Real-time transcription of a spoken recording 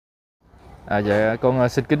Dạ con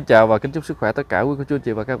xin kính chào và kính chúc sức khỏe tất cả quý cô chú anh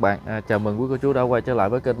chị và các bạn. Chào mừng quý cô chú đã quay trở lại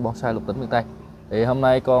với kênh Bonsai Lục Tỉnh Miền Tây. Thì hôm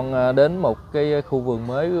nay con đến một cái khu vườn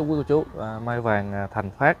mới với quý cô chú, mai vàng Thành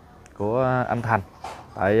Phát của anh Thành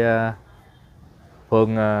tại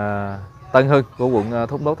phường Tân Hưng của quận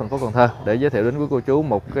Thốt Nốt, thành phố Cần Thơ, để giới thiệu đến quý cô chú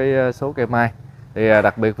một cái số cây mai. Thì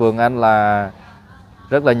đặc biệt vườn anh là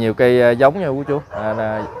rất là nhiều cây giống nha quý chú,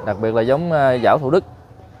 đặc biệt là giống giảo Thủ Đức,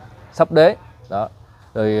 sắp đế đó.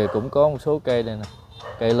 Rồi cũng có một số cây đây nè,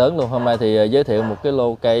 cây lớn luôn. Hôm nay thì giới thiệu một cái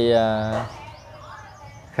lô cây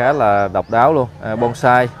khá là độc đáo luôn,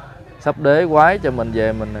 bonsai sắp đế quái cho mình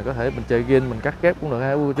về mình có thể mình chơi game, mình cắt ghép cũng được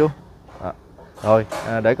ha quý cô chú. Rồi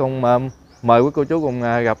để con mời quý cô chú cùng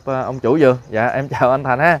gặp ông chủ vườn. Dạ em chào anh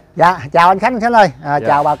Thành ha. Dạ chào anh Khánh ơi. Dạ.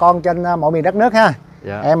 Chào bà con trên mọi miền đất nước ha.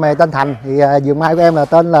 Dạ. Em tên Thành, thì vườn mai của em là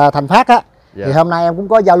tên là Thành Phát á. Dạ. Thì hôm nay em cũng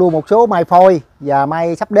có giao lưu một số mai phôi và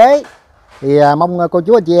mai sắp đế. Thì mong cô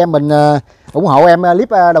chú anh chị em mình ủng hộ em clip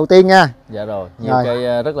đầu tiên nha. Dạ rồi, nhiều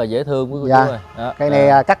cây rất là dễ thương quý cô dạ. Chú ơi. Đó, cây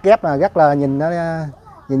này cắt ghép là rất là nhìn nó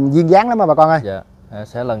nhìn duyên dáng lắm mà bà con ơi. Dạ.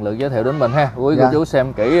 Sẽ lần lượt giới thiệu đến mình ha. Quý cô chú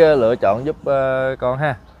xem kỹ lựa chọn giúp con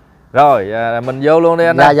ha. Rồi mình vô luôn đi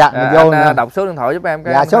anh. Dạ, mình vô anh đọc số điện thoại giúp em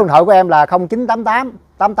cái. Dạ, số điện thoại của em là 0988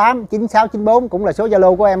 88 9694, cũng là số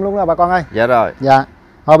Zalo của em luôn đó bà con ơi. Dạ rồi. Dạ.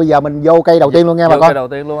 Thôi bây giờ mình vô cây đầu tiên luôn nha bà con. Cây đầu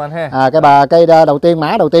tiên luôn anh ha. Cây đầu tiên,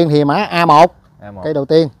 mã đầu tiên thì mã A1. Cây đầu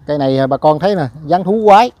tiên, cây này bà con thấy nè, dáng thú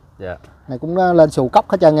quái. Dạ. Này cũng lên xù cốc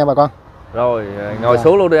hết trơn nha bà con. Rồi ngồi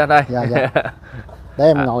xuống luôn đi anh ơi. Dạ. Để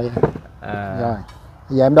em ngồi. Rồi.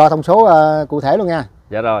 Bây giờ em đo thông số cụ thể luôn nha.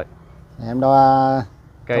 Dạ rồi. Em đo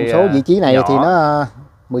thông số vị trí này nhỏ, thì nó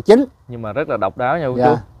 19. Nhưng mà rất là độc đáo nha cô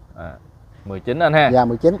chú. 19 anh ha. Dạ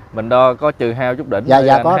 19. Mình đo có trừ hao chút đỉnh.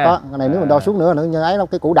 Dạ có. Cái này nếu mình đo xuống nữa như ấy,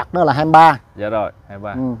 cái củ đặc nó là 23. Dạ rồi,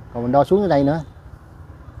 23. Còn mình đo xuống dưới đây nữa.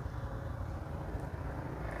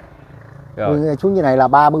 Rồi. Xuống như này là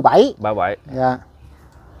 37. 37. Dạ.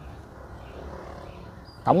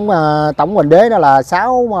 Tổng hoành đế đó là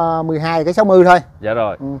 12 cái 60 thôi. Dạ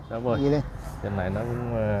rồi. 60. Vậy đi. Trên này nó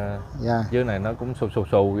cũng dạ. Dưới này nó cũng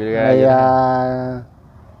xù ra. Đây,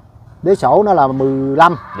 đế sổ nó là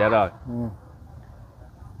 15. Dạ rồi.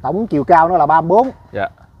 Tổng chiều cao nó là 34. Dạ.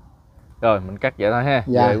 Rồi mình cắt vậy thôi ha.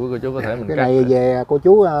 Dạ. Về quý cô chú có thể mình cái cắt. này về cô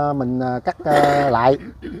chú mình cắt lại.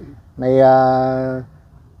 Này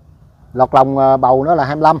lọt lòng bầu nó là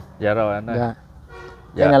 25. Dạ rồi anh ơi. Dạ.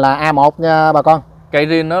 Cây này là A1 nha bà con. Cây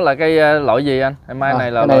riêng nó là cây loại gì anh? Mai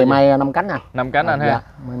này là cái này mai 5 cánh à. 5 cánh anh ha. Dạ,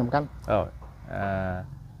 mai 5 cánh. Rồi.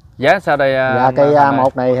 Giá sao đây? Dạ cây A1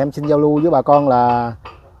 này em xin giao lưu với bà con là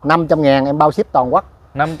 500.000, em bao ship toàn quốc.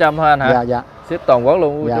 500 thôi anh hả? Dạ. Ship toàn quốc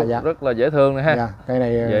luôn. Dạ. Rất là dễ thương này ha. Dạ. Cây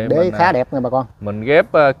này vậy đế khá đẹp nha bà con. Mình ghép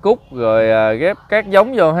cúc rồi ghép các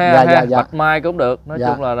giống vô ha. Dạ. Bạch mai cũng được. Nói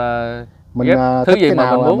chung là mình ghép thứ gì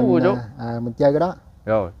mà mình muốn cô chú. Mình chơi cái đó.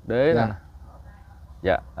 Rồi, đế nè.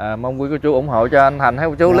 Dạ, mong quý cô chú ủng hộ cho anh Thành hay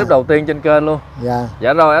cô chú clip đầu tiên trên kênh luôn. Dạ.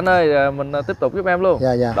 Dạ rồi anh ơi, mình tiếp tục giúp em luôn.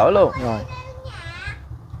 Dạ. Đổi luôn.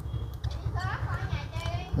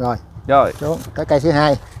 Rồi. Xuống cái cây thứ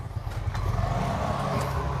hai.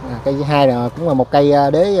 Cây thứ hai là cũng là một cây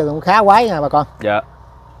đế cũng khá quái nha bà con. Dạ.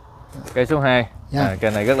 Cây số 2. Dạ.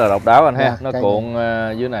 Cây này rất là độc đáo anh ha. Nó cuộn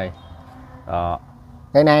dưới này. Đó.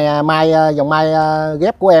 Cây này dòng mai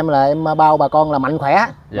ghép của em là em bao bà con là mạnh khỏe.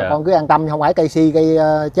 Dạ. Bà con cứ an tâm, không phải cây si cây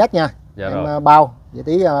chết nha. Dạ em rồi. Bao vậy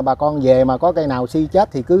tí bà con về mà có cây nào si chết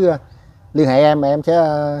thì cứ liên hệ em sẽ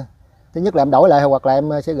thứ nhất là em đổi lại, hoặc là em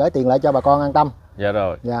sẽ gửi tiền lại cho bà con an tâm. Dạ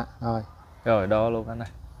rồi. Dạ rồi. Rồi đo luôn anh ơi.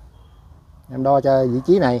 Em đo cho vị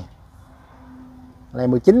trí này là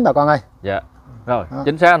 19 bà con ơi. Dạ. Rồi,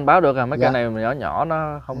 chính xác anh báo được rồi, mấy cây này nhỏ nhỏ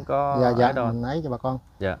nó không có đâu. Mình lấy cho bà con.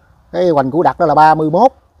 Dạ. Cái hoành củ đặc đó là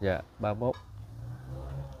 31. Dạ, 31.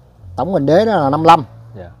 Tổng hoành đế đó là 55.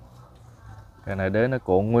 Dạ. Cây này đế nó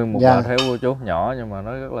cuộn nguyên một theo cô chú, nhỏ nhưng mà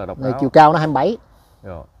nó rất là độc đáo. Chiều cao nó 27.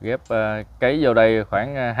 Rồi, ghép cấy vô đây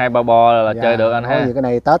khoảng 2-3 bo là chơi được anh ha. Cái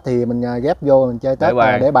này Tết thì mình ghép vô mình chơi Tết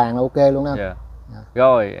để bàn là ok luôn đó. Dạ.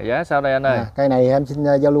 Rồi, giá sao đây anh ơi? Cây này em xin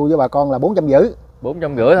giao lưu với bà con là 450.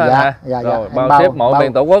 450 thôi ha. Rồi, bao ship mọi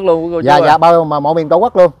miền Tổ quốc luôn cô chú. Dạ, bao mà mọi miền Tổ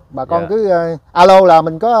quốc luôn. Bà con cứ alo là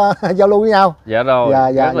mình có giao lưu với nhau. Dạ rồi,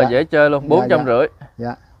 rất là dễ chơi luôn, 450.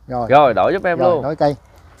 Dạ. Rồi, đổi giúp em luôn. Đổi cây.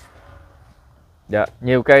 Dạ,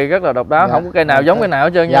 nhiều cây rất là độc đáo, không có cây nào giống cây nào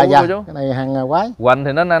hết trơn nha cô chú. Cái này hàng quái. Hoành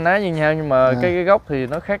thì nó na ná như nhau nhưng mà cái gốc thì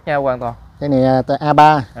nó khác nhau hoàn toàn. Cái này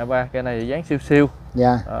A3. A3, cây này dáng siêu.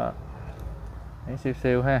 Dạ. Dáng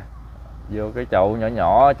siêu ha. Vô cái chậu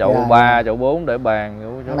nhỏ, chậu 3, chậu 4 để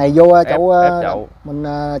bàn. Cái này vô chậu mình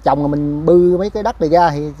trồng rồi mình bư mấy cái đất này ra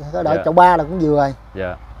thì đợi chậu 3 là cũng vừa rồi.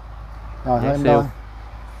 Dạ. Rồi thôi em đo.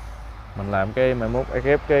 Mình làm cái mai mốt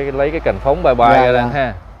ghép cái lấy cái cành phóng bay bay ra lên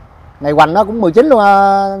ha. Này hoành nó cũng 19 luôn.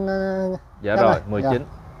 Dạ rồi, 19.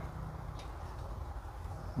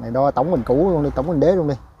 Này đo tổng mình cũ luôn đi, tổng mình đế luôn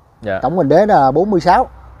đi. Dạ. Tổng mình đế là 46.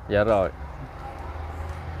 Dạ rồi.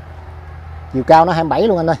 Chiều cao nó 27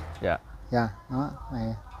 luôn anh ơi. Dạ. Dạ, đó,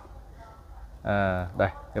 này. Đây,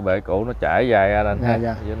 cái bệ cũ nó trải dài ra lên ha.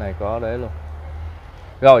 Dạ. Dưới này có đế luôn.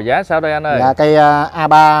 Rồi giá sao đây anh ơi? Dạ, cây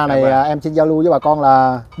A3 này em xin giao lưu với bà con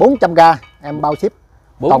là 400k, em bao ship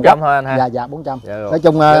 400 thôi anh ha. Dạ dạ 400. Dạ rồi. Nói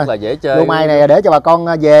chung rất là dễ chơi. lưu mai này để cho bà con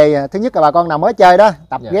về, thứ nhất là bà con nào mới chơi đó,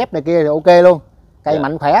 tập ghép này kia thì ok luôn. Cây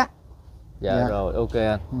mạnh khỏe. Dạ rồi, ok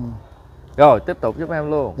anh. Rồi tiếp tục giúp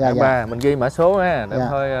em luôn. A3 mình ghi mã số ha, để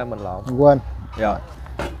thôi mình lộn. Mình quên. Rồi.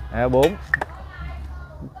 A4.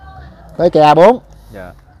 Tới cây A4.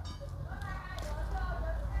 Dạ.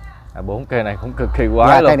 A4 cây này cũng cực kỳ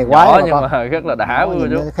quái luôn. Cây này quái nhỏ nhưng mà rất là đã quý cô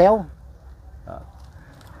chú. Khéo.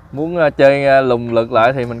 Muốn chơi lùng lực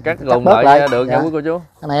lại thì mình cắt lùng lại được nha quý cô chú.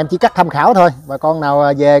 Cái này em chỉ cắt tham khảo thôi, bà con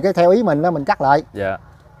nào về cái theo ý mình đó mình cắt lại. Dạ.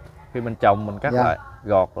 Khi mình trồng mình cắt lại,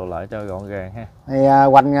 gọt rồi lại cho gọn gàng ha. Này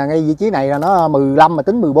hoành ngay vị trí này là nó 15 mà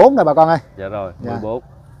tính 14 rồi bà con ơi. Dạ rồi, 14.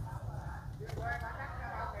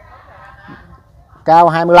 Cao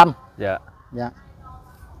 25. Dạ. Dạ.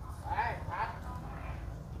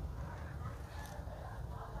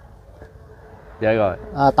 Dạ rồi.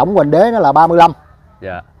 Tổng hoành đế nó là 35.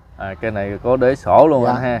 Dạ. Cái này có đế sổ luôn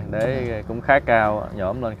anh ha, đế cũng khá cao,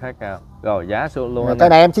 nhổm lên khá cao. Rồi giá số luôn anh. Cái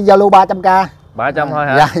này em xin giao lưu 300k. 300 thôi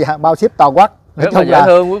hả? Dạ dạ, bao ship toàn quốc. Rất là dễ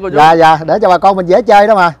thương quý cô chú. Dạ dạ, để cho bà con mình dễ chơi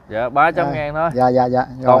đó mà. Dạ 300 ngàn thôi. Dạ dạ dạ.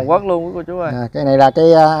 Toàn quốc luôn quý cô chú ơi. Cái này là cái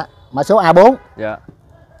mã số A4. Dạ.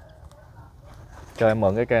 Cho em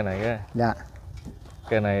mượn cái cây này cái. Dạ.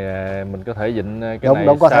 Cây này mình có thể vịn cái đúng, này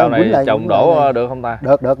đúng, có sau thể này trồng đổ được không ta?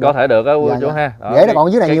 Được được. Có thể được á quý cô chú ha. Rễ nó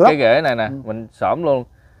còn dưới này nhiều lắm. Cái rễ này nè, mình xõm luôn,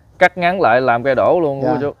 cắt ngắn lại làm cây đổ luôn quý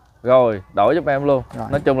cô chú. Rồi, đổi giúp em luôn.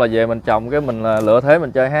 Nói chung là về mình trồng cái mình lựa thế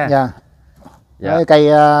mình chơi ha. Dạ. Dạ. Cây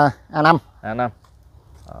A5. A5.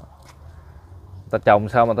 Ta trồng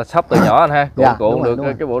sao mà ta sắp từ nhỏ anh ha, cuộn được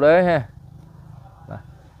cái bộ đế ha.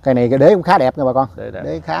 Cây này cái đế cũng khá đẹp nha bà con.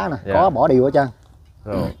 Đế khá nè, có bỏ điều hết trơn.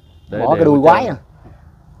 Rồi. Bỏ cái đuôi quái nè.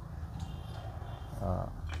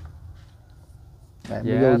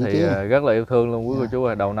 Giá thì rất là yêu thương luôn quý cô chú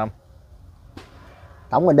ơi, đầu năm.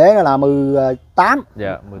 Tổng mình đế nó là 18.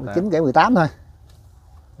 Dạ, 18. 19 kể 18 thôi.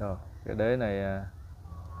 Rồi, cái đế này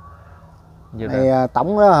này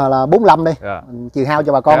tổng đó là 45 đi. Mình chiều hao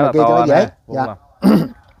cho bà con này kia cho nó dễ. Dạ.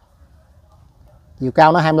 Chiều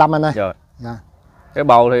cao nó 25 anh ơi. Rồi. Dạ. Cái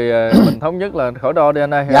bầu thì mình thống nhất là khỏi đo đi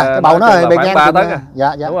anh ơi. Dạ, cái bầu nó bề ngang 3 tấc.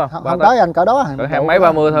 Dạ dạ. Đúng không? Không tới anh cỡ đó. Cỡ hàng mấy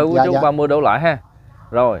 30 thôi quý chú, 30 đổ lại ha.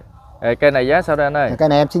 Rồi. Cây này giá sao đây anh ơi? Cây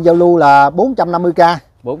này em xin giao lưu là 450k.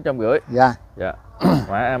 450. Dạ. Dạ.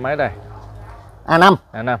 Mã mấy đây? A5.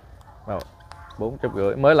 A5. Rồi.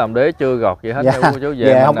 450 mới làm đế chưa gọt gì hết nha cô chú,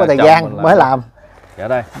 về không có thời gian mới làm. Dạ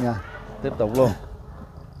đây. Dạ. Tiếp tục luôn.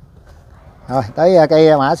 Rồi tới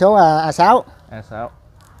cây mã số A6. A6.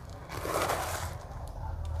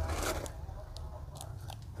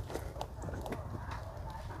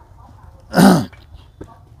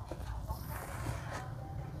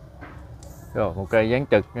 Rồi một cây dáng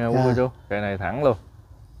trực nha cô chú, cây này thẳng luôn.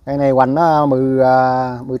 Cây này hoành nó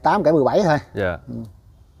 18 kể 17 thôi. Dạ.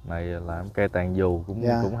 Này làm cây tàn dù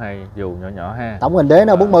cũng hay, dù nhỏ nhỏ ha. Tổng hình đế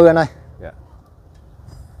nó 40 anh ơi. Dạ.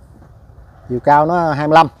 Chiều cao nó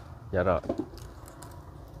 25. Dạ rồi.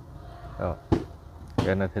 Rồi.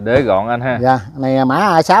 Cây này thì đế gọn anh ha. Dạ, này mã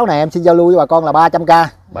A6 này em xin giao lưu với bà con là 300k.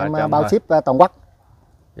 Em bao ship toàn quốc.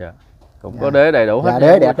 Dạ. Cũng có đế đầy đủ hết. Dạ,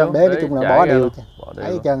 đế đẹp lắm, đế nói chung là bỏ đều.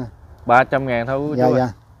 Thấy chân. 300 ngàn thôi quý chú.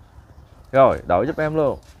 Rồi, đổi giúp em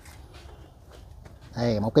luôn.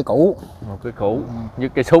 Đây, một cái cũ. Một cái cũ, như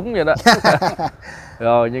cây súng vậy đó.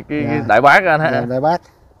 Rồi, như cái đại bác anh ha. Đại bác.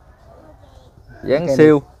 Dáng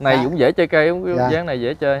siêu, này cũng dễ chơi cây, dáng này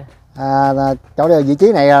dễ chơi. Chỗ đây vị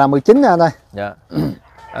trí này là 19 anh ơi. Dạ.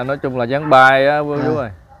 Nói chung là dáng bài á quý chú ơi.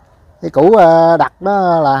 Cái cũ đặt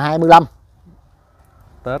nó là 25.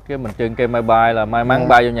 Tết cái mình trưng cây mai bài là may mắn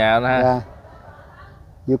bay vô nhà anh ha.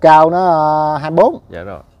 Chiều cao nó 24. Dạ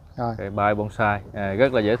rồi. Cây bài bonsai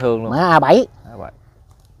rất là dễ thương luôn. Mã A7.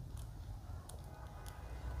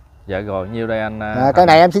 Dạ rồi, nhiêu đây anh? Cái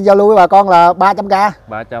này em xin giao lưu với bà con là 300k.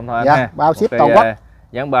 300 thôi anh ha. Bao ship toàn quốc.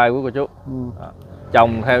 Dáng bài của cô chú.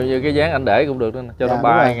 Trồng theo như cái dáng anh để cũng được cho nó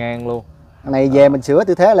bay ngang luôn. Cái này về mình sửa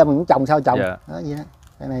tư thế là mình cũng trồng sao trồng. Đó vậy đó.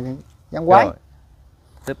 Cái này dáng quái. Rồi.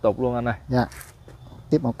 Tiếp tục luôn anh ơi. Dạ.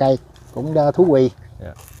 Tiếp một cây cũng thú quỳ.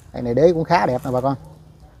 Cây này đế cũng khá đẹp nè bà con.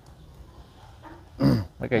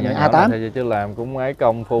 Mấy cây nhỏ nhỏ thì chứ làm cũng ấy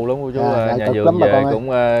công phu lắm cô chú. Nhà vườn về cũng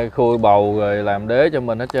khui bầu rồi làm đế cho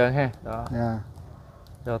mình hết trơn ha. Đó.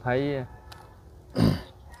 Cho thấy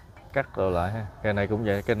cắt rồi lại ha. Cây này cũng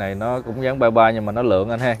vậy, cây này nó cũng dáng bye bye nhưng mà nó lượng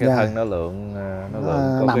anh ha, cái thân nó lượng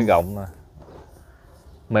có nằm. Cái gọng nè,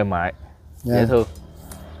 mềm mại, dễ thương.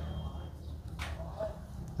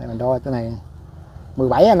 Đây mình đo cái này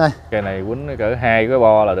 17 anh ơi. Cây này quýnh cỡ 2 cái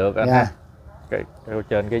bo là được anh ha. Cái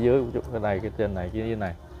trên cái dưới chút, cái này cái trên này cái dưới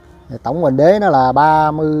này. Tổng mình đế nó là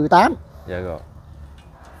 38. Dạ rồi.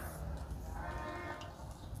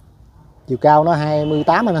 Chiều cao nó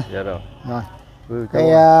 28 anh ơi. Dạ rồi.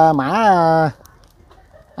 Cái mã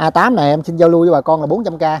A8 này em xin giao lưu với bà con là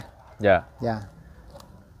 400k. Dạ.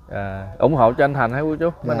 Ủng hộ cho anh Thành hả cô chú.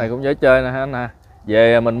 Cái này cũng dễ chơi nè anh ha.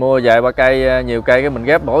 Về mình mua vài ba cây, nhiều cây cái mình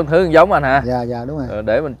ghép mỗi thứ giống anh ha. Dạ đúng rồi.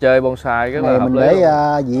 Để mình chơi bonsai rất là hợp lý. Mình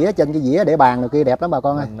để dĩa trên cái dĩa để bàn rồi kia đẹp lắm bà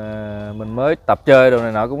con ơi. Mình mới tập chơi đồ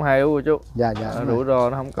này nọ cũng hay cô chú. Dạ. Rủi ro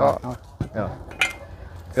nó không có.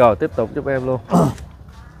 Rồi tiếp tục giúp em luôn.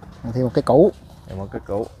 Thêm một cái củ. Một cái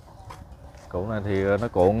củ. Củ này thì nó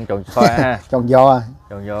cuộn tròn xoa ha. Tròn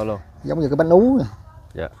do luôn. Giống như cái bánh ú.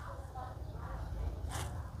 Dạ.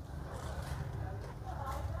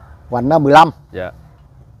 Hoành nó 15. Dạ.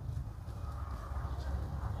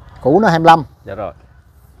 Củ nó 25. Dạ rồi.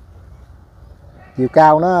 Chiều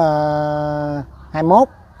cao nó 21.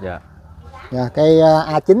 Dạ. Cây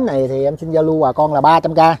A9 này thì em xin giao lưu bà con là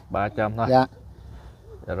 300k. 300 thôi. Dạ.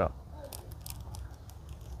 Dạ rồi.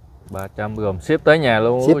 300 gồm ship tới nhà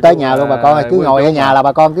luôn. Ship tới nhà luôn bà con ơi, cứ ngồi ở nhà là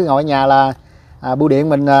bà con cứ ngồi ở nhà là bưu điện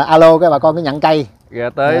mình alo cái bà con cứ nhận cây. Ra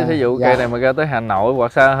tới thí dụ cây này mà ra tới Hà Nội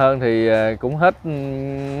hoặc xa hơn thì cũng hết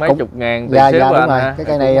mấy chục ngàn tiền ship đúng anh rồi. Ha. Cái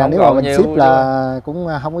cây này nếu mà mình ship là cũng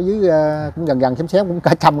không có dưới, cũng gần xém cũng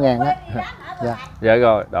cả 100.000 á. Dạ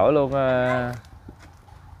rồi, đổi luôn.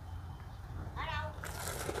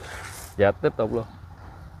 Dạ tiếp tục luôn.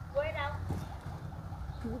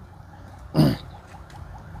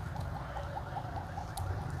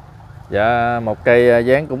 Dạ một cây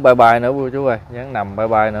dáng cũng bye bye nữa cô chú ơi, dáng nằm bye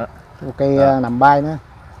bye nữa. Một cây nằm bay nữa.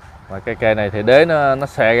 Mà cây này thì đế nó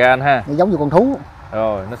xè ra anh ha. Nó giống như con thú.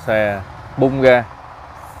 Rồi nó xè bung ra.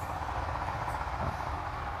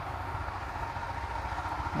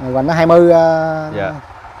 Hoành nó 20. Dạ.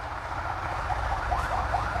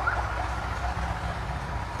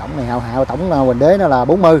 Tổng này hào tổng hoành đế nó là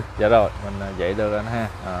 40. Dạ rồi, mình dậy được anh ha.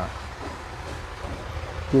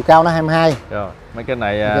 Chiều cao nó 22. Rồi, mấy cái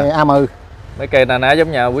này cây A10. Mấy cây na ná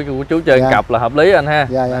giống nhau, quý cô chú chơi cặp là hợp lý anh ha.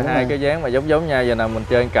 Hai cái dáng mà giống nhau giờ nào mình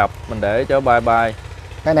chơi cặp mình để cho bye bye.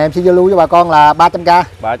 Cái này em xin giao lưu với bà con là 300k.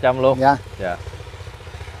 300 luôn. Dạ.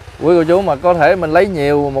 Quý cô chú mà có thể mình lấy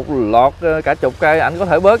nhiều một lọt cả chục cây ảnh có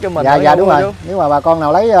thể bớt cho mình. Dạ đúng rồi. Nếu mà bà con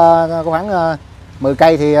nào lấy khoảng 10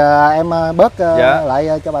 cây thì em bớt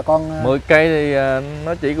lại cho bà con. 10 cây thì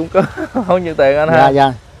nó chỉ cũng có bao nhiêu tiền anh ha.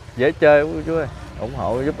 Dạ. Dễ chơi quý cô chú ơi. Ủng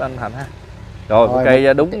hộ giúp anh Thành ha. Rồi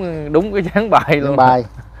cây đúng cái dáng bài luôn. Bài.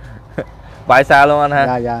 Bài xa luôn anh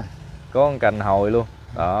ha. Dạ. Có con cành hồi luôn.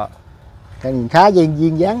 Đó. Cây nhìn khá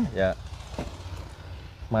duyên dáng. Dạ.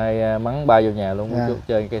 Mai mắng bay vô nhà luôn. Chút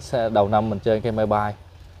chơi cây đầu năm mình chơi cây mai bay.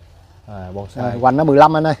 Bonsai. Hoành nó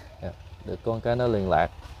 15 anh ơi. Dạ. Được con cái nó liên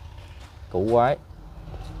lạc. Củ quái.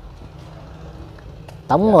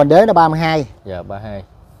 Tổng hoành đế nó 32. Dạ 32.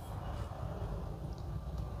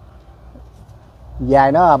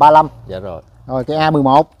 Dài nó là 35. Dạ rồi. Rồi cây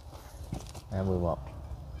A11. A11.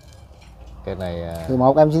 Cây này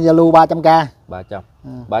 11 em xin giao lưu 300k. 300.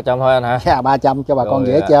 300 thôi anh hả? Dạ 300 cho bà con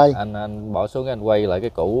dễ chơi. Anh bỏ xuống anh quay lại cái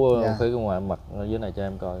củ phía ngoài mặt dưới này cho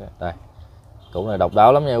em coi cái. Đây. Củ này độc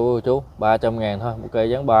đáo lắm nha cô chú. 300.000 thôi, một cây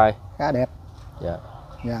dáng bay. Khá đẹp. Dạ.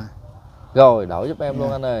 Rồi đổi giúp em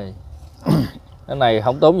luôn anh ơi. Cái này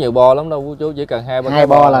không tốn nhiều bo lắm đâu cô chú, chỉ cần 2-3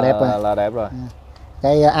 bo là đẹp rồi. Là đẹp rồi.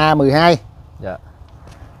 Cây A12. Dạ.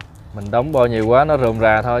 Mình đóng bo nhiều quá nó rườm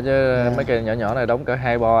rà thôi chứ mấy cây nhỏ nhỏ này đóng cả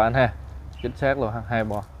 2 bo anh ha. Chính xác luôn ha, 2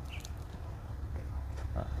 bo.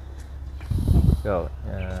 Rồi.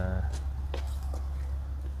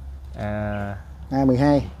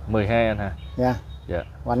 A12. 12 anh hả? Dạ.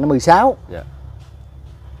 Hoành nó 16. Dạ.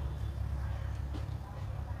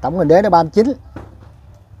 Tổng hoành đế nó 39.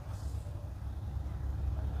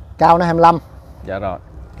 Cao nó 25. Dạ rồi.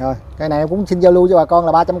 Rồi, cái này em cũng xin giao lưu cho bà con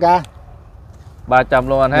là 300k. 300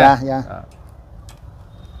 luôn anh ha. Dạ.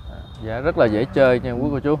 Dạ rất là dễ chơi nha quý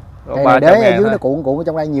cô chú. Cây này đế ở dưới nó cuộn ở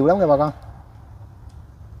trong đây nhiều lắm nha bà con.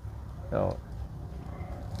 Rồi.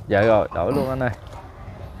 Dạ rồi, đổi luôn anh ơi.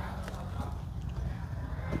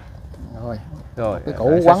 Rồi, cái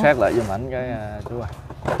củ quấn sát lại giùm ảnh cái chú ơi.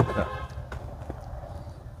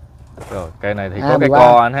 Rồi, cây này thì có cái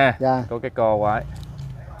co anh ha. Có cái co quái.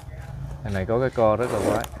 Cái này có cái co rất là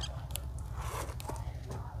quái.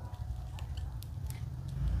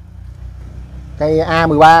 Cây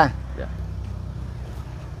A13. Dạ.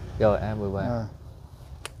 Rồi A13.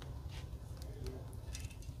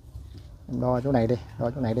 Đo chỗ này đi, đo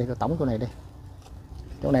chỗ này đi, đo tổng chỗ này đi.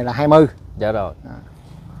 Chỗ này là 20. Dạ rồi.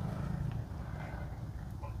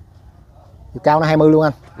 Chiều cao nó 20 luôn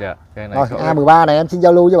anh. Dạ, cây này rồi A13 này em xin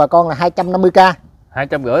giao lưu với bà con là 250k.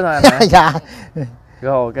 250 thôi anh hả? Dạ.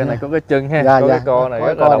 Rồi cây này có cái chân ha, dạ, có dạ. cái co này có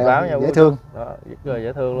rất là độc đáo nha, dễ thương. Đó, rất là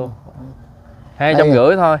dễ thương luôn.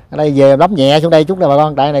 250 thôi. Ở đây về lắp nhẹ xuống đây chút nè bà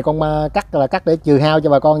con, tại này con cắt là cắt để trừ hao cho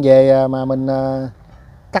bà con về mà mình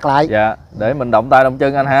cắt lại. Dạ, để mình động tay động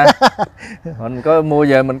chân anh ha. Mình có mua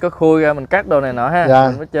về mình có khui ra mình cắt đồ này nọ ha, dạ.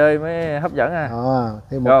 Mình mới chơi mới hấp dẫn ha.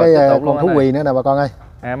 Thêm một rồi, cái con thú quỳ nữa nè bà con ơi.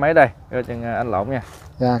 Mấy đây, cho chân anh lộn nha.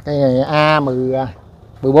 Dạ, cái này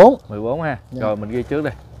A14. 14 ha. Dạ. Rồi mình ghi trước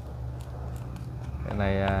đây. Cái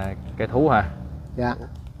này cây thú hả? Dạ.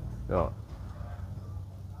 Rồi.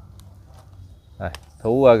 Đây,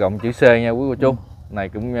 thú gọng chữ C nha quý cô chú. Này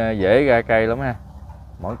cũng dễ ra cây lắm ha.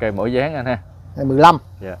 Mỗi cây mỗi dáng anh ha. Đây 15.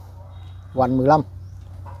 Dạ. Hoành 15.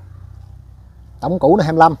 Tổng củ nó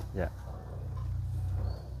 25. Dạ.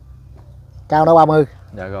 Cao nó 30.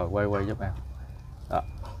 Dạ rồi, quay giúp em. Đó.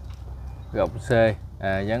 Gọng C,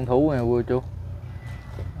 dáng thú nha quý cô chú.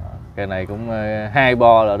 Cây này cũng 2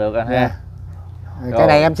 bo là được anh ha. Cây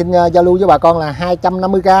này em xin giao lưu với bà con là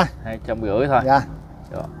 250k. 250 thôi. Dạ.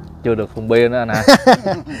 Rồi. Chưa được thùng bia nữa anh hả?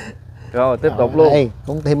 Rồi tiếp tục luôn. Đây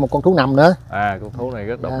cũng thêm một con thú nằm nữa. Con thú này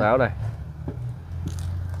rất độc đáo đây.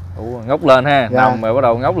 Thú ngóc lên ha, dạ. nằm rồi bắt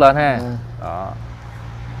đầu ngóc lên ha. Đó.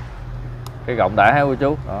 Cái gọng đã ha cô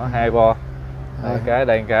chú. Đó, 2 bo.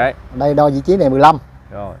 Đây cái. Đây đo vị trí này 15.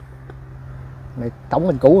 Rồi. Này tổng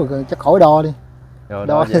mình cũ rồi chắc khỏi đo đi. Rồi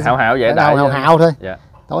đo hảo vậy đại. Hào thôi. Dạ.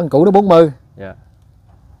 Tổng mình cũ nó 40. Dạ.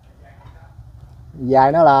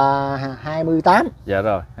 Dài nó là 28. Dạ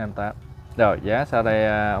rồi, 28. Rồi giá sau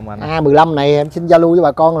đây ông anh? A15 này em xin giao lưu với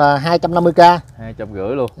bà con là 250k.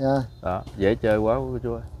 250 luôn. Dạ. Đó, dễ chơi quá cô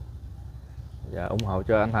chú ơi. Dạ, ủng hộ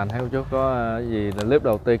cho anh Thành hay cô chú, có gì là clip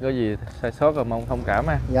đầu tiên có gì sai sót là mong thông cảm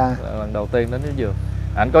ha. Dạ. Lần đầu tiên đến với vườn.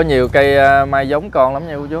 Anh có nhiều cây mai giống con lắm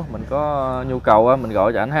nha cô chú, mình có nhu cầu mình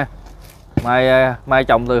gọi cho anh ha. Mai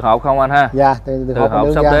trồng từ hộp không anh ha? Dạ, từ hộp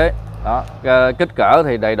sắp đế. Đó, kích cỡ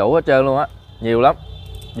thì đầy đủ hết trơn luôn á, nhiều lắm.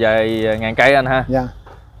 Vài ngàn cây anh ha. Dạ.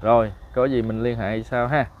 Rồi, có gì mình liên hệ sao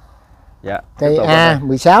ha. Dạ. Cây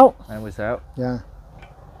A16. A16. Dạ.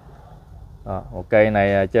 Một cây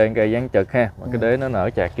này trên cây dáng trực ha, mà cái đế nó nở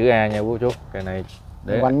chạc chữ A nha cô chú. Cây này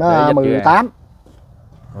quanh nó 18.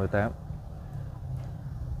 18.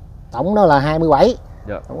 Tổng nó là 27.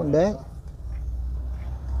 Dạ. Tổng quanh đế.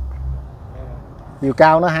 Chiều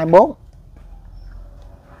cao nó 24.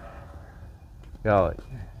 Rồi.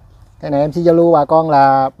 Cái này em xin giao lưu bà con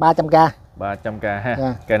là 300k. 300k ha.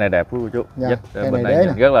 Dạ. Cây này đẹp quý cô chú. Dạ. Cây này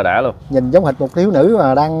nhìn rất là đã luôn. Nhìn giống hệt một thiếu nữ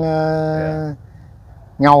mà đang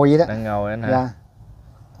ngồi vậy đó. Đang ngồi anh hả? Dạ.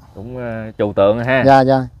 Cũng trừu tượng ha. Dạ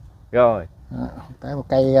dạ. Rồi. Cái một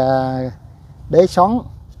cây đế xoắn.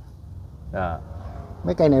 Dạ.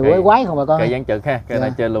 Mấy cây này quái không bà con? Cây dáng trực ha. Cây dạ.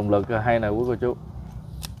 này chơi lùng lực hay nè quý cô chú.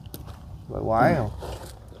 Quái không?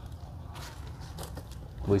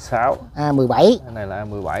 16. A17. Cái này là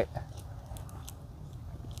A17.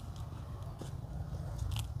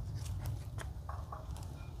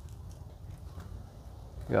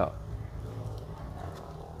 Rồi.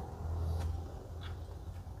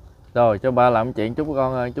 Rồi cho ba làm chuyện chút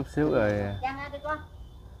con ơi, chút xíu rồi.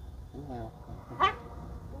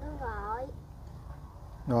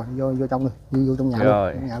 Rồi vô trong luôn, vô trong nhà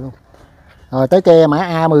rồi. Luôn, trong nhà luôn. Rồi tới cây mã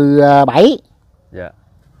A17. Dạ.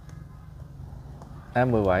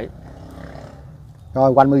 A17.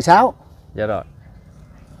 Rồi hoành 16. Dạ rồi.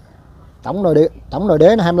 Tổng đồi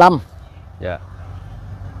đế nó 25. Dạ.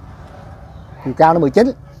 Chiều cao nó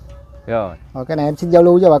 19. Rồi. Rồi cái này em xin giao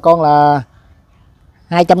lưu cho bà con là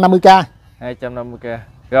 250k. 250k.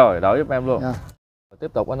 Rồi đổi giúp em luôn. Dạ.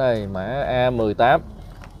 Tiếp tục anh ơi, mã A18.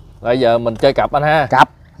 Bây giờ mình chơi cặp anh ha. Cặp.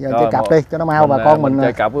 Giờ rồi, chơi cặp đi cho nó mau bà con mình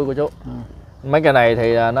chơi cặp với cô chú. Mấy cây này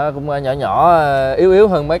thì nó cũng nhỏ yếu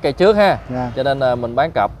hơn mấy cây trước ha. Dạ. Cho nên là mình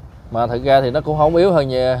bán cặp. Mà thực ra thì nó cũng không yếu hơn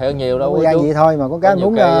nhiều đâu cô chú. Vậy thôi mà có cái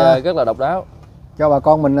muốn rất là độc đáo. Cho bà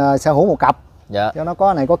con mình sở hữu một cặp. Dạ. Cho nó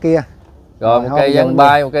có này có kia. Rồi một cây dáng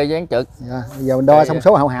bay, một cây dáng trực. Dạ. Bây giờ mình đo thông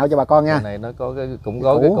số hậu cho bà con nha. Cái này nó có cũng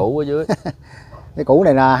có cái củ ở dưới. Cái củ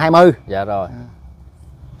này là 20. Dạ rồi.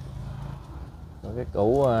 Cái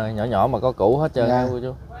củ nhỏ mà có củ hết trơn nha cô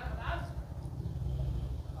chú.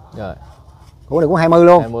 Rồi. Củ này cũng 20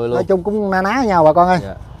 luôn. 20 luôn. Nói chung cũng na ná nhau bà con ơi.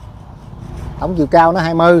 Dạ. Tổng chiều cao nó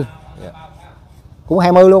 20. Dạ. Cũng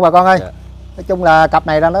 20 luôn bà con ơi. Dạ. Nói chung là cặp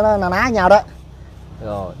này là nó ná nhau đó.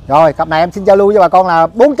 Rồi cặp này em xin giao lưu với bà con là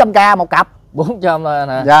 400k một cặp. 400 thôi anh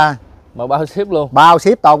hả? Dạ. Mà bao ship luôn. Bao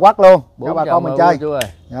ship toàn quốc luôn cho bà con mình chơi. Chú ơi.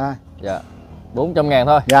 Dạ. Dạ. 400.000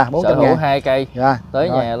 thôi. Dạ, 400.000. Sở hữu 2 cây. Dạ. Tới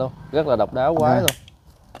nhà luôn. Rất là độc đáo Quái dạ. luôn.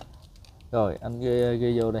 Rồi anh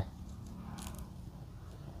ghi vô đây.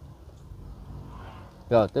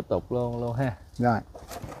 Rồi tiếp tục luôn ha. Rồi.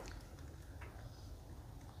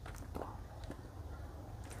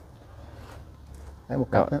 Đấy, một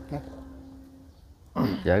cặp nữa.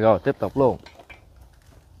 Dạ rồi tiếp tục luôn.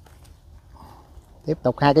 Tiếp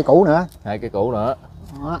tục 2 cái cũ nữa. 2 cái cũ nữa.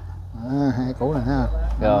 Đó. 2 cũ này ha.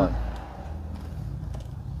 Rồi.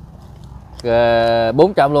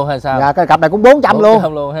 400 luôn hay sao? Dạ cái cặp này cũng 400 luôn.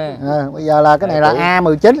 400 luôn ha. Bây giờ là cái này là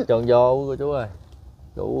A19. Tròn vô của chú ơi.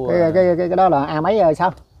 Cái đó là A mấy rồi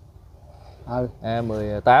sao?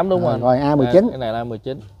 A18 đúng không? Rồi A19. Cái này là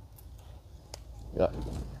A19. Rồi.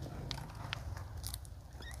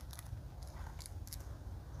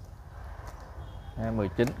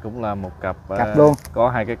 A19 cũng là một cặp luôn. Có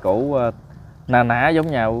 2 cái cũ na ná giống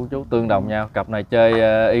nhau chú, tương đồng nhau. Cặp này chơi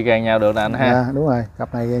y gan nhau được nè anh ha. Dạ, đúng rồi,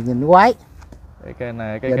 cặp này nhìn quái. Cái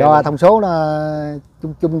này giờ đo thông số nó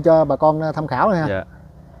chung cho bà con tham khảo nha. Dạ.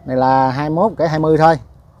 Này là 21 cái 20 thôi.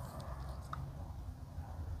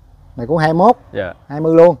 Này cũng 21. Dạ.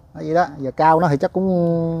 20 luôn. Cái gì đó, giờ cao nó thì chắc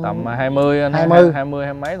cũng tầm 20 anh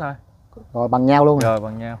 20 mấy thôi. Rồi bằng nhau luôn. Rồi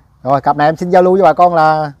bằng nhau. Rồi cặp này em xin giao lưu với bà con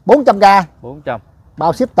là 400k. 400.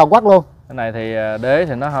 Bao ship toàn quốc luôn. Cái này thì đế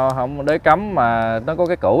thì nó không đế cắm mà nó có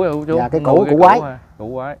cái cũ rồi chú. Dạ, cái cũ Quái.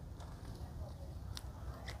 Cũ Quái.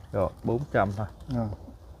 Rồi 400 thôi.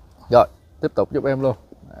 Rồi tiếp tục giúp em luôn.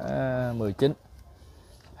 19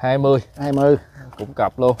 20 cũng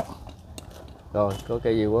cặp luôn. Rồi có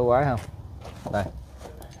cây gì Quái không? Đây.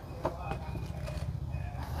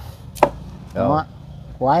 Rồi. Đó.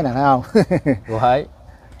 Quái nè thấy không? Quái.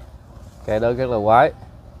 Cây đó rất là quái.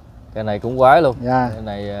 Cây này cũng quái luôn. Dạ. Cây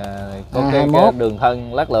này có cái đường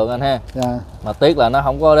thân lát lượng anh ha. Dạ. Mà tiếc là nó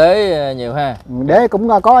không có đế nhiều ha. Đế cũng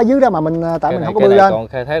có ở dưới đó mà mình tại mình không có bươi lên. Còn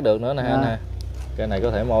khai thác được nữa nè ha. Cây này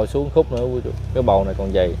có thể mồi xuống khúc nữa. Cái bầu này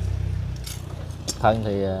còn dày. Thân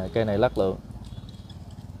thì cây này lát lượng.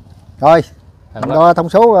 Rồi đo thông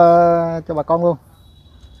số cho bà con luôn.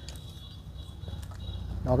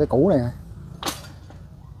 Đo cái cũ này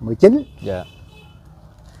 19. Dạ.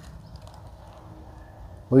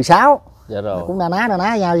 16. Dạ rồi. Cũng na ná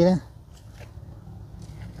nhau vậy nữa.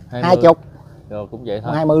 20. Rồi cũng vậy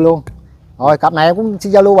thôi. 20 luôn. Rồi cặp này em cũng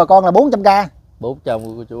xin giao lưu bà con là 400k. 400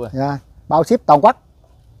 của chú ơi. Dạ. Bao ship toàn quốc.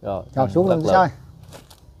 Rồi xuống luôn sao?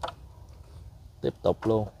 Tiếp tục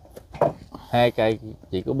luôn. 2 cây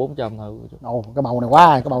chỉ có 400 thôi. Ồ, cái bầu này quá,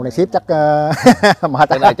 cái bầu này ship chắc mà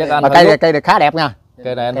cây này chắc anh cây này khá đẹp nha.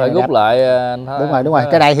 Cây này anh phải rút lại anh đúng rồi.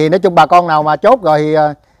 Cái này thì nói chung bà con nào mà chốt rồi thì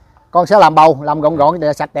con sẽ làm bầu, làm gọn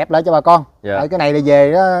để sạch đẹp lại cho bà con. Dạ. Cái này thì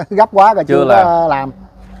về nó gấp quá rồi chưa làm.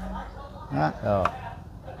 Đó. Rồi.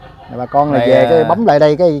 Bà con này về cái bấm lại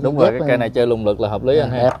đây cái đúng rồi, cái cây này chơi lùng lực là hợp lý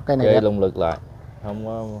anh ha. Cái này chơi lùng lực lại. Không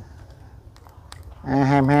có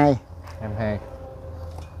A22. 22.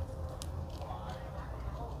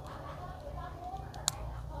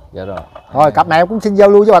 Dạ rồi. Rồi cặp này em cũng xin giao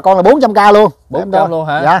lưu cho bà con là 400k luôn. 400 luôn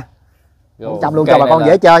hả? Dạ. 400 luôn cho bà con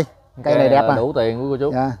dễ chơi. Cây này đẹp đủ tiền của cô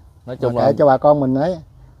chú. Dạ. Nói chung là cho bà con mình ấy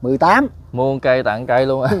 18. Mua cây tặng cây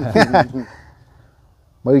luôn á.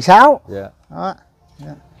 16. Dạ. Đó.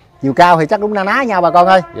 Chiều cao thì chắc đúng na ná nhau bà con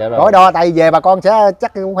ơi. Dạ rồi. Khỏi đo tại vì về bà con sẽ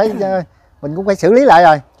chắc cũng phải mình cũng phải xử lý lại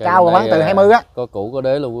rồi. Cây cao khoảng từ 20 á. Có cũ có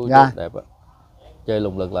đế luôn cô dạ. chú, đẹp á. Chơi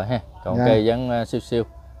lùng lực lại ha. Còn dạ. cây dán siêu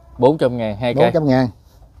 400.000 2 cây. 400.000.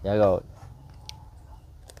 Dạ rồi.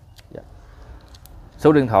 Dạ.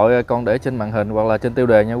 Số điện thoại con để trên màn hình hoặc là trên tiêu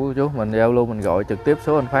đề nha quý chú. Mình giao lưu mình gọi trực tiếp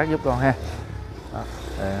số anh Phát giúp con ha. Đó.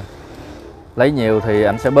 Lấy nhiều thì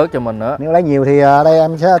anh sẽ bớt cho mình nữa. Nếu lấy nhiều thì đây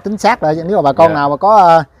em sẽ tính xác lại. Nếu mà bà con dạ. nào mà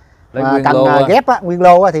có cần ghép á, nguyên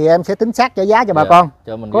lô á, thì em sẽ tính xác cho giá cho bà con.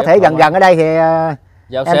 Cho mình có thể gần ở đây thì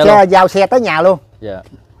em sẽ giao xe tới nhà luôn. Dạ.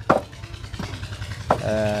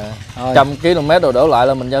 100 km đồ đổ lại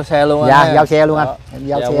là mình giao xe luôn anh. Dạ, giao xe luôn anh. Em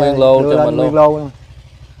giao xe nguyên lô cho mình luôn. Lô.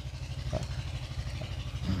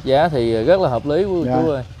 Giá thì rất là hợp lý quý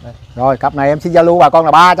chú ơi. Đây. Rồi cặp này em xin giao lưu bà con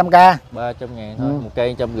là 300k. 300.000 thôi, một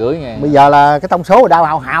cây 150.000. Bây giờ là cái thông số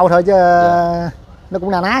đau hào thôi chứ nó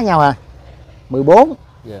cũng na ná nhau à. 14.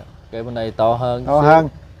 Dạ. Cây bên này to hơn.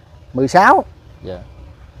 16. Dạ.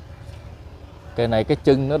 Cây này cái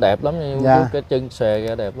chân nó đẹp lắm nha, cái chân xòe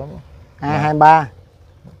ra đẹp lắm. A23.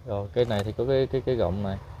 Rồi cây này thì có cái gọng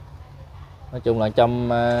này. Nói chung là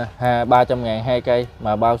 300.000 2 cây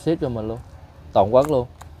mà bao ship cho mình luôn. Toàn quốc luôn.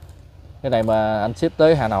 Cái này mà anh ship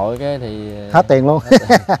tới Hà Nội cái thì hết tiền luôn.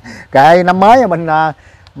 Kệ, năm mới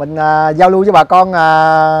mình giao lưu với bà con,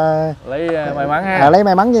 lấy may mắn ha. Lấy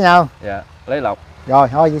may mắn với nhau. Dạ, lấy lộc. Rồi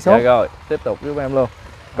thôi đi xuống. Dạ, rồi tiếp tục giúp em luôn.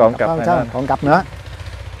 Còn cặp này nữa. Còn cặp nữa.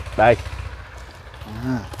 Đây.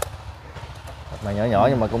 Cặp này nhỏ nhỏ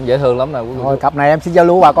nhưng mà cũng dễ thương lắm nè. Rồi cặp này em xin giao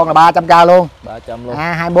lưu bà con là 300k luôn. 300 luôn.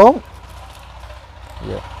 A24.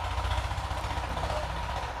 Dạ.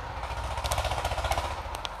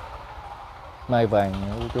 Mai vàng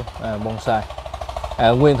chú. Bonsai.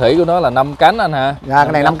 Nguyên thủy của nó là 5 cánh anh hả? Dạ,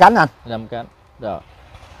 cái này 5 cánh anh. 5 cánh. Rồi.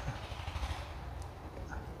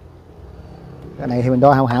 Cái này thì mình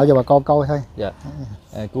đo hào hạo cho bà con coi thôi. Dạ.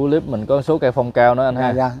 Cuối clip mình có số cây phong cao nữa anh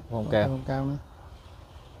ha. Dạ. Phong cao. Phong cao nữa.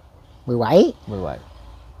 17. 17.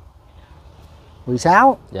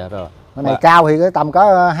 16. Dạ rồi. Cái này cao thì cái tầm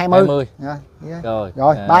có 20. 20. Dạ. Rồi.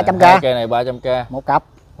 Rồi 300k. Cây này 300k. Một cặp.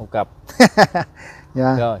 Một cặp.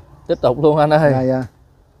 Dạ. Rồi, tiếp tục luôn anh ơi. Dạ, dạ.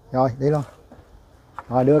 Rồi, đi luôn.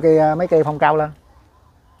 Rồi đưa mấy cây phong cao lên.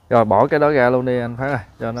 Rồi bỏ cái đó ra luôn đi anh Phát ơi,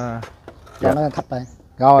 cho nó nó thấp đây.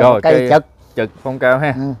 Rồi cây trực phong cao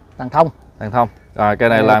ha. Thằng thông. Thằng thông. Rồi cây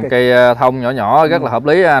này làm cây thông nhỏ nhỏ rất là hợp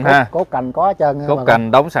lý anh ha. Cốt cành có hết trơn. Cốt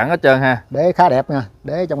cành đóng sẵn hết trơn ha. Để khá đẹp nha.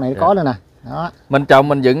 Để trong này có nữa nè. Đó. Mình trồng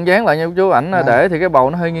mình dựng dáng lại nha chú ảnh, để thì cái bầu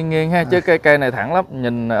nó hơi nghiêng nghiêng ha, chứ cây này thẳng lắm,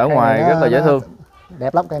 nhìn ở cây ngoài rất là dễ thương.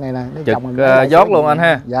 Đẹp lắm cây này nè. Trực dót luôn anh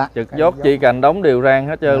ha. Dạ. Trực dót chi cành đóng đều rang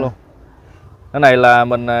hết trơn luôn. Cái này là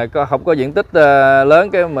mình không có diện tích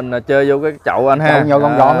lớn, cái mình chơi vô cái chậu anh ha. Chậu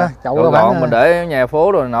gọn gọn á, chậu gọn mình để ở nhà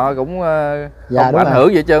phố rồi nọ cũng không ảnh hưởng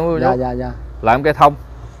gì hết trơn. Dạ. Làm cây thông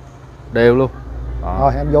đều luôn.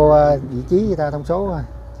 Rồi em vô vị trí người ta thông số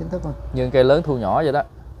chính thức luôn. Nhưng cây lớn thu nhỏ vậy đó.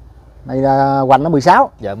 Này là hoành nó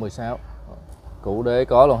 16. Dạ 16. Củ đế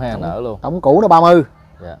có luôn ha, nở luôn. Tổng củ nó 30.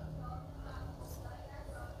 Dạ.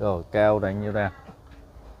 Rồi cao đang nhiêu ra?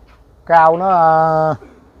 Cao nó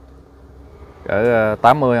cỡ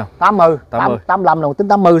 80 không? 80. 85 đồng tính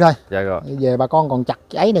 80 thôi. Dạ rồi. Về bà con còn chặt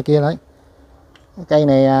ấy này kia nữa. Cây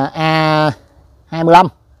này A25.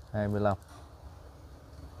 25.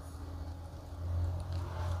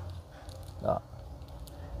 Đó.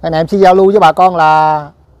 Cái này em xin giao lưu với bà con là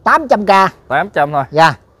 800k. 800 thôi.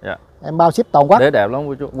 Dạ. Dạ. Em bao ship toàn quốc. Đế đẹp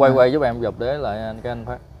lắm chú. Quay giúp em dập đế lại anh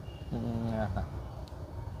Phát.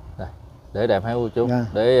 Đây. Đế đẹp hay chú? Dạ.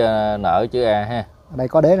 Đế nở chữ A ha. Đây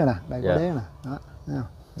có đế này nè, đây có đế nè. Đó.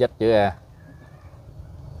 Dách chữ A.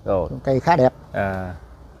 Rồi. Cây khá đẹp.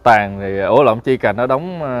 Tàn thì ổ lộn chi cành nó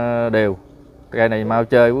đóng đều. Cây này mau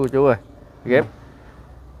chơi của chú ơi. Ghép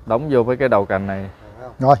đóng vô với cái đầu cành này.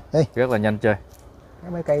 Rồi, đi. Rất là nhanh chơi.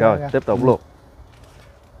 Mấy cây rồi tiếp tục luôn.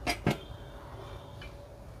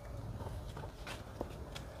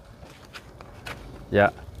 Dạ.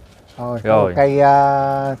 Rồi. Cây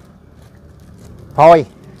phôi.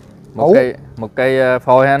 Một cây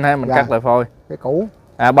phôi anh ha, mình cắt lại phôi. Cái củ.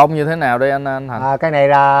 Bông như thế nào đây anh Thành? Cây này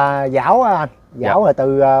là dảo anh. Dảo là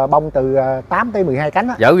từ bông từ 8 tới 12 cánh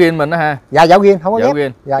á. Dảo riêng mình đó ha. Dạ dảo riêng, không có dảo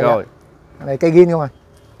ghép. Dạ, rồi. Này cây riêng không à.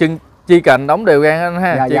 Chi cành đóng đều gan anh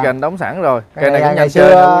ha. Chi cành đóng sẵn rồi. Cây này cũng nhanh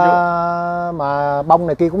chơi nữa. Mà bông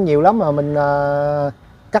này kia cũng nhiều lắm mà mình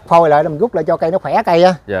cắt phôi lại mình rút lại cho cây nó khỏe cây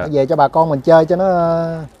á. Về cho bà con mình chơi cho nó.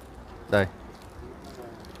 Đây.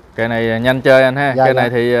 Cây này nhanh chơi anh ha. Cây này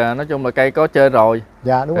thì nói chung là cây có chơi rồi.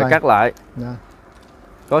 Dạ đúng rồi. Cắt lại.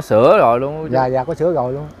 Có sữa rồi luôn. Dạ có sữa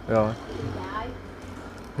rồi luôn.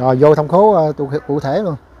 Rồi vô thông số cụ thể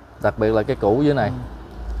luôn. Đặc biệt là cái củ dưới này.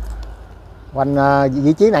 Hoành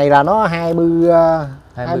vị trí này là nó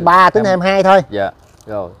 23 đến 22 thôi. Dạ.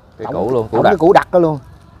 Rồi, cái tổng, củ luôn, củ đặc. Cái củ đặc đó luôn.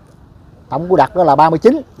 Tổng củ đặc đó là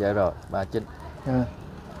 39. Dạ rồi, 39.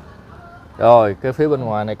 Rồi, cái phía bên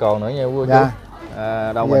ngoài này còn nữa nha cô chú.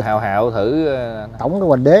 Đâu mình hào thử tổng cái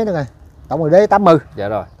hoành đế nữa coi. Tổng hoành đế 80. Dạ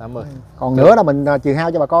rồi, 80. Còn nữa là mình trừ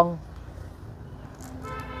hao cho bà con.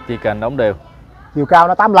 Chi cành đóng đều. Chiều cao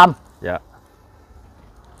nó 85. Dạ.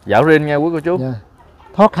 Dạo riêng nha quý cô chú.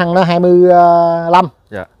 Thoát hăng nó 25.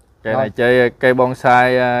 Dạ. Cây này chơi cây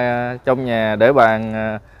bonsai trong nhà để bàn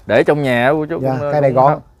để trong nhà cô chú. Cây này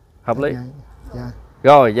gọn. Hợp lý.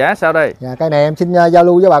 Rồi giá sao đây? Cây này em xin giao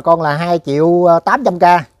lưu với bà con là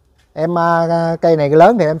 2.800k. Em cây này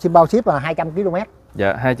lớn thì em xin bao ship là 200 km.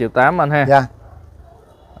 Dạ 2.800.000 anh ha. Dạ.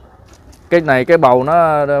 Cái này cái bầu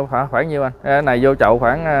nó khoảng nhiêu anh? Cái này vô chậu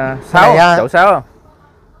khoảng 6, chậu 6 không?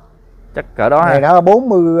 Chắc cỡ đó ha. Này nó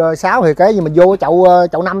 46 thì cái gì mình vô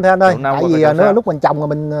chậu 5 thôi anh ơi. Tại vì nữa lúc mình trồng mà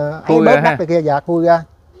mình ấy bớt đất kia dạ khui ra.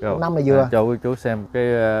 Chậu 5 này vừa. Cho chú xem cái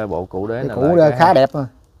bộ củ đế này. Củ khá đẹp mà.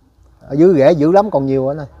 Ở dưới rễ dữ lắm còn nhiều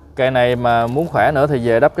anh ơi. Cây này mà muốn khỏe nữa thì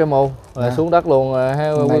về đắp cái mô xuống đất luôn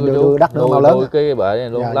ha quý cô chú. Đất nó mau lớn. Nuôi cái bệ này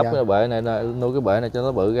luôn, lắp cái bệ này, nuôi cái bệ này cho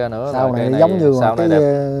nó bự ra nữa. Sau này giống như sau cái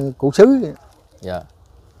đẹp. củ sứ. Dạ.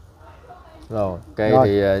 Rồi, cây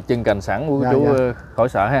thì chân cành sẵn quý cô chú khỏi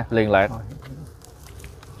sợ ha, liền lạc.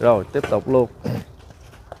 Rồi, tiếp tục luôn.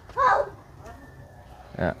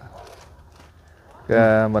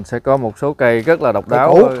 Mình sẽ có một số cây rất là độc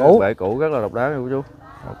đáo, bệ cũ rất là độc đáo cô chú.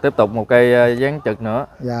 Tiếp tục một cây dáng trực nữa.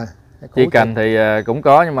 Dạ. Chia cành thì cũng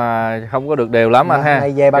có nhưng mà không có được đều lắm anh ha.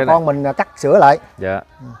 Này về bà con mình cắt sửa lại. Dạ.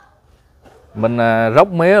 Mình róc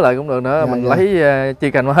mía lại cũng được nữa, mình lấy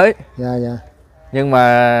chia cành mới. Dạ dạ. Nhưng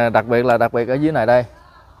mà đặc biệt ở dưới này đây.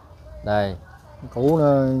 Đây. Củ nó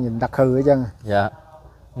nhìn đặc hư hết trơn. Dạ.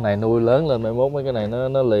 Cái này nuôi lớn lên mai mốt mấy cái này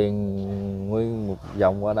nó liền nguyên một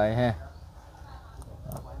vòng qua đây ha.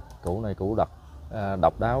 Củ này củ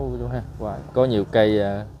độc đáo chú ha. Wow. Có nhiều cây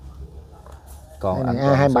còn anh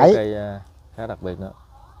còn số cây khá đặc biệt nữa.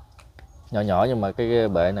 Nhỏ nhỏ nhưng mà cái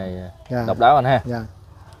bệ này độc đáo anh ha. Dạ.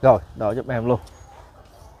 Rồi, đo giúp em luôn.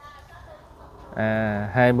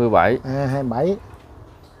 27. 27.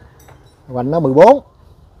 Hoành nó 14.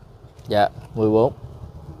 Dạ, 14.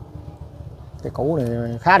 Cái củ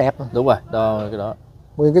này khá đẹp. Đúng rồi, đo cái đó.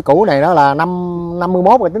 Nguyên cái củ này nó là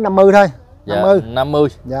 51 rồi đến 50 thôi. Dạ, 50.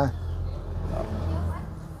 Dạ.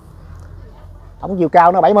 Tổng chiều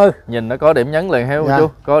cao nó 70. Nhìn nó có điểm nhấn liền ha chú,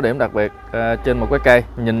 có điểm đặc biệt trên một cái cây,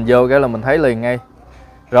 nhìn vô cái là mình thấy liền ngay.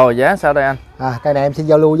 Rồi giá sao đây anh? Cây này em xin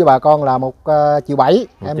giao lưu với bà con là 1,7 triệu.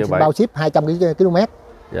 Em xin bao ship 200 km.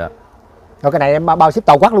 Dạ. Rồi cái này em bao ship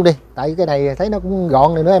toàn quốc luôn đi. Tại cái này thấy nó cũng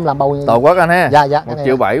gọn này nữa, em làm bầu toàn quốc anh ha. Dạ dạ. 1,7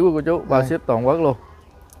 triệu của cô chú, bao ship toàn quốc luôn.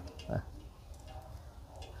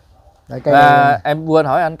 Em quên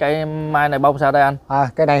hỏi anh cây mai này bông sao đây anh?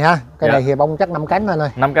 Cây này ha, cây này thì bông chắc 5 cánh anh ơi.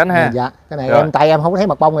 5 cánh ha. Dạ, cái này em tại em không có thấy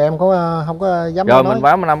mặt bông thì em không có dám nói. Rồi mình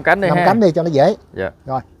báo 5 cánh đi 5 ha. 5 cánh đi cho nó dễ. Dạ.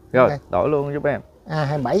 Rồi. Okay. Đổi luôn giúp em.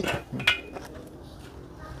 27.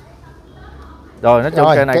 Rồi nói chung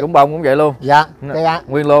cây này cũng bông cũng vậy luôn. Dạ,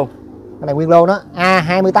 nguyên lô. Cái này nguyên lô đó,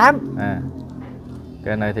 A28.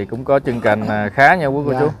 Cây này thì cũng có chân cành khá nha quý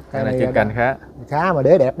cô chú. Cây này chân cành khá mà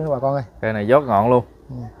đế đẹp nữa bà con ơi. Cây này dót ngọn luôn.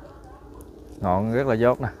 Ngọn rất là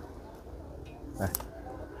dót nè. Đây.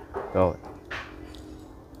 Rồi.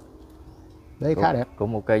 Đấy khá đẹp.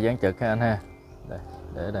 Cũng một cây dáng trực ha anh ha. Đây,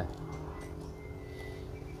 để đây.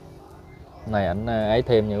 Này ảnh ấy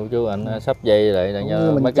thêm nha chú, ảnh sắp dây lại để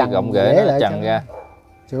nhờ mấy cái gọng rễ nó chằng ra.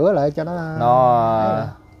 Sửa lại cho nó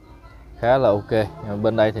khá là ok. Nhưng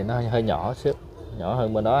bên đây thì nó hơi nhỏ xíu, nhỏ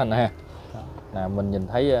hơn bên đó anh ha. Nào mình nhìn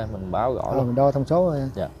thấy mình báo rõ luôn. Mình đo thông số rồi.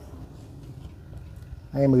 Dạ.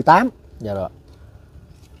 18. Dạ rồi.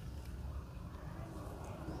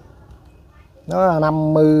 Nó là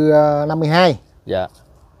 52. Dạ.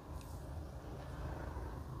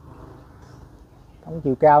 Tổng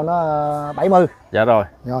chiều cao nó 70. Dạ rồi.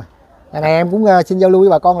 Rồi. Cái này em cũng xin giao lưu với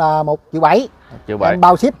bà con là 1,7 triệu. Em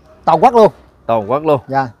bao ship toàn quốc luôn. Toàn quốc luôn.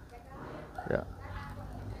 Dạ. Dạ.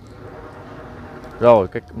 Rồi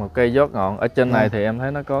một cây dót ngọn ở trên này thì em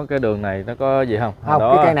thấy nó có cái đường này, nó có gì không? Không,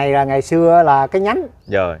 cái cây này là ngày xưa là cái nhánh.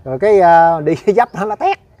 Rồi cái đi dấp nó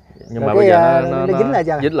tét. Nhưng mà bây giờ nó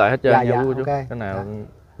dính lại hết trơn nha dạ, chú. Cái nào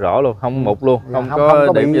rõ luôn, không mục luôn, không có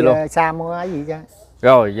không điểm gì luôn. Sam cái gì chứ.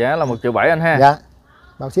 Rồi giá là 1,7 triệu anh ha. Dạ.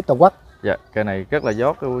 Bao ship toàn quốc. Dạ, cây này rất là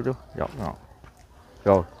dót chú, dót ngọn.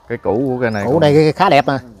 Rồi, cái củ của cây này. Củ này khá đẹp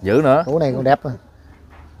nè. Dữ nữa. Củ này còn đẹp nè.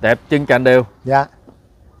 Đẹp, chân cành đều. Dạ.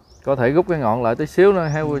 Có thể rút cái ngọn lại tí xíu nữa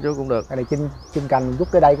ha chú cũng được. Cái này chân cành rút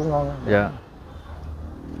cái đây cũng ngon. Dạ.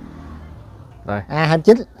 Đây.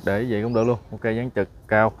 A29. Để vậy cũng được luôn, một cây dáng trực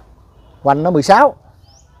cao. Hoành nó 16.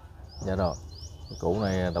 Dạ rồi. Cái củ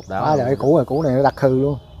này độc đáo. Cái củ này nó đặc hư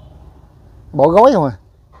luôn. Bỏ gối không à.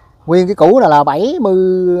 Nguyên cái củ là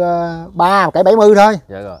 73, cái 70 thôi.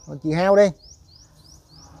 Dạ rồi. Còn chị hao đi.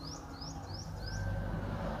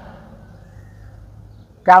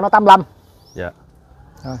 Cao nó 85. Dạ.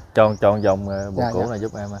 Tròn vòng bộ củ này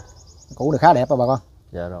giúp em. Củ này khá đẹp bà con.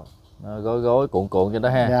 Dạ rồi. Nó gối cuộn cho đó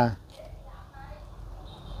ha. Dạ.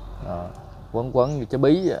 Quấn như trái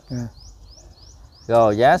bí vậy.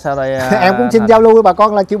 Rồi giá sao đây? Em cũng xin giao lưu với bà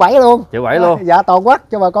con là 1,7 triệu luôn. 1,7 triệu luôn. Dạ toàn quốc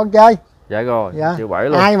cho bà con chơi. Dạ rồi. Dạ. 1,7 triệu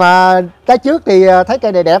luôn. Ai mà tới trước thì thấy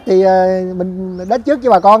cây này đẹp thì mình đến trước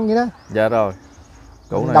cho bà con vậy đó. Dạ rồi.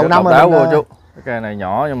 Củ này đầu năm độc đáo cô chú. Cái cây này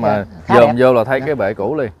nhỏ nhưng mà dòm vô là thấy cái bệ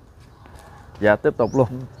cũ liền. Dạ tiếp tục luôn.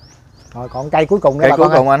 Rồi còn cây cuối cùng nữa cây cuối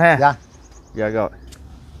cùng anh ha. Dạ. Dạ rồi.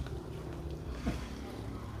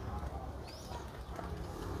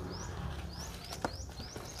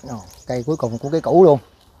 Cây cuối cùng của cái củ luôn.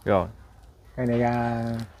 Rồi. Cây này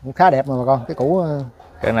cũng khá đẹp mà bà con, cái củ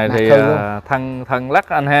Cái này thì thân lắc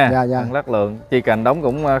anh ha. Thân lắc lượng, chi cành đóng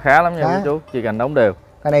cũng khá lắm nha quý chú, chi cành đóng đều.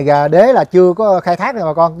 Cái này đế là chưa có khai thác rồi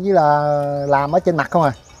bà con, với là làm ở trên mặt không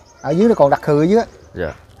à, ở dưới nó còn đặc khừ ở dưới.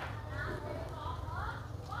 Dạ.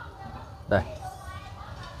 Đây.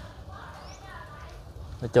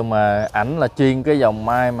 Nói chung mà ảnh là chuyên cái dòng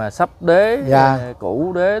mai mà sắp đế,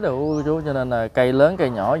 củ đế đồ chú, cho nên là cây lớn cây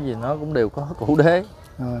nhỏ gì nó cũng đều có củ đế.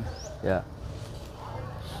 Dạ.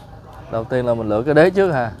 Đầu tiên là mình lựa cái đế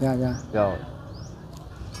trước ha. Rồi.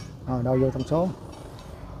 Đâu vô thông số.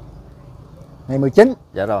 Ngày 19.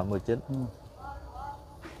 Dạ rồi, 19.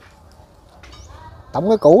 Tổng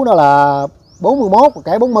cái củ đó là 41,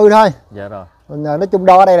 kể 40 thôi. Dạ rồi. Mình nói chung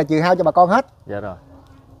đo ở đây là trừ hao cho bà con hết. Dạ rồi.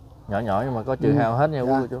 Nhỏ nhỏ nhưng mà có trừ hao hết nha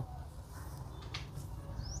quý cô chú.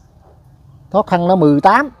 Thoát thân nó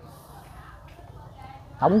 18.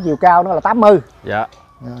 Tổng chiều cao nó là 80. Dạ.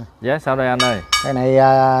 Giá sao đây anh ơi? Cái này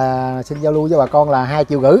xin giao lưu với bà con là 2,5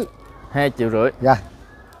 triệu. 2,5 triệu. Dạ.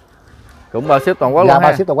 Cũng bao ship toàn quốc luôn ha.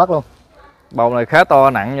 Bao ship toàn quốc luôn. Bầu này khá to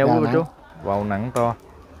nặng nha quý cô chú. Bầu nặng to.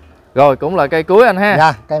 Rồi cũng là cây cuối anh ha.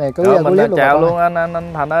 Dạ, cây này cuối mình clip chào luôn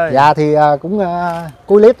anh Thành ơi. Dạ thì cũng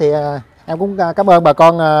cuối clip thì em cũng cảm ơn bà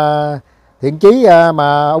con thiện chí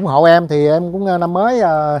mà ủng hộ em, thì em cũng năm mới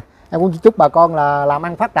em cũng chúc bà con là làm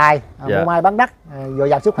ăn phát tài, mua mai bán đắt, dồi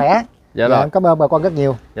dào sức khỏe. Dạ rồi. Em cảm ơn bà con rất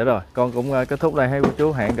nhiều. Dạ rồi, con cũng kết thúc đây hay cô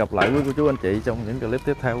chú. Hẹn gặp lại quý cô chú anh chị trong những clip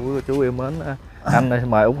tiếp theo. Quý cô chú yêu mến anh này,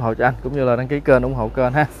 mời ủng hộ cho anh cũng như là đăng ký kênh, ủng hộ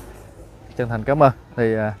kênh ha. Chân thành cảm ơn.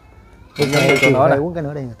 Thì giống như tôi nói uống cái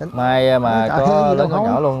nữa đi, tính. mai mà có lớn có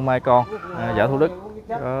nhỏ luôn, mai con Dạ Thủ Đức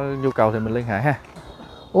có nhu cầu thì mình liên hệ ha.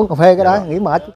 Uống cà phê cái đó nghỉ mệt.